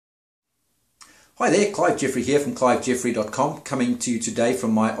Hi there, Clive Jeffrey here from clivejeffrey.com, coming to you today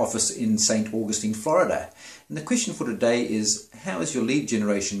from my office in St. Augustine, Florida. And the question for today is, how is your lead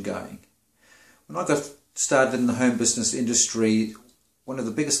generation going? When I got started in the home business industry, one of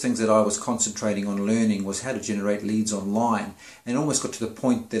the biggest things that I was concentrating on learning was how to generate leads online, and almost got to the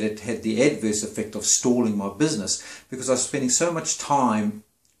point that it had the adverse effect of stalling my business, because I was spending so much time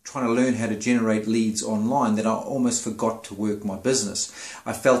trying to learn how to generate leads online that I almost forgot to work my business.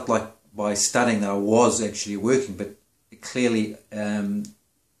 I felt like by studying that I was actually working, but clearly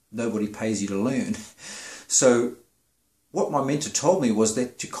nobody pays you to learn. So what my mentor told me was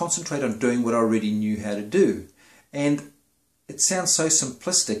that to concentrate on doing what I already knew how to do. And it sounds so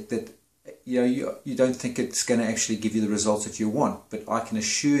simplistic that you don't think it's going to actually give you the results that you want, but I can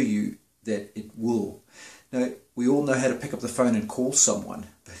assure you that it will. Now, we all know how to pick up the phone and call someone,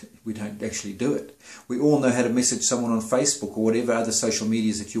 but we don't actually do it. We all know how to message someone on Facebook or whatever other social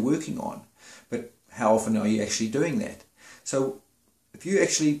medias that you're working on, but how often are you actually doing that? So if you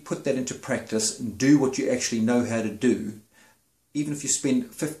actually put that into practice and do what you actually know how to do, even if you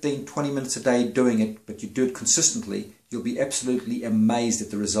spend 15-20 minutes a day doing it, but you do it consistently, you'll be absolutely amazed at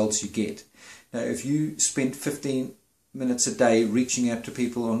the results you get. Now, if you spend 15 minutes a day reaching out to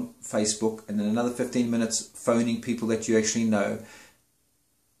people on Facebook and then another 15 minutes phoning people that you actually know,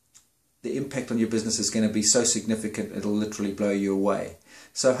 the impact on your business is going to be so significant it'll literally blow you away.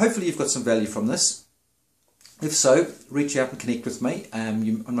 So hopefully you've got some value from this. If so, reach out and connect with me.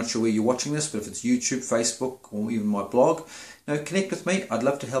 I'm not sure where you're watching this, but if it's YouTube, Facebook, or even my blog, connect with me. I'd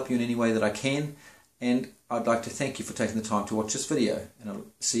love to help you in any way that I can, and I'd like to thank you for taking the time to watch this video, and I'll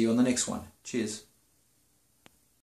see you on the next one. Cheers.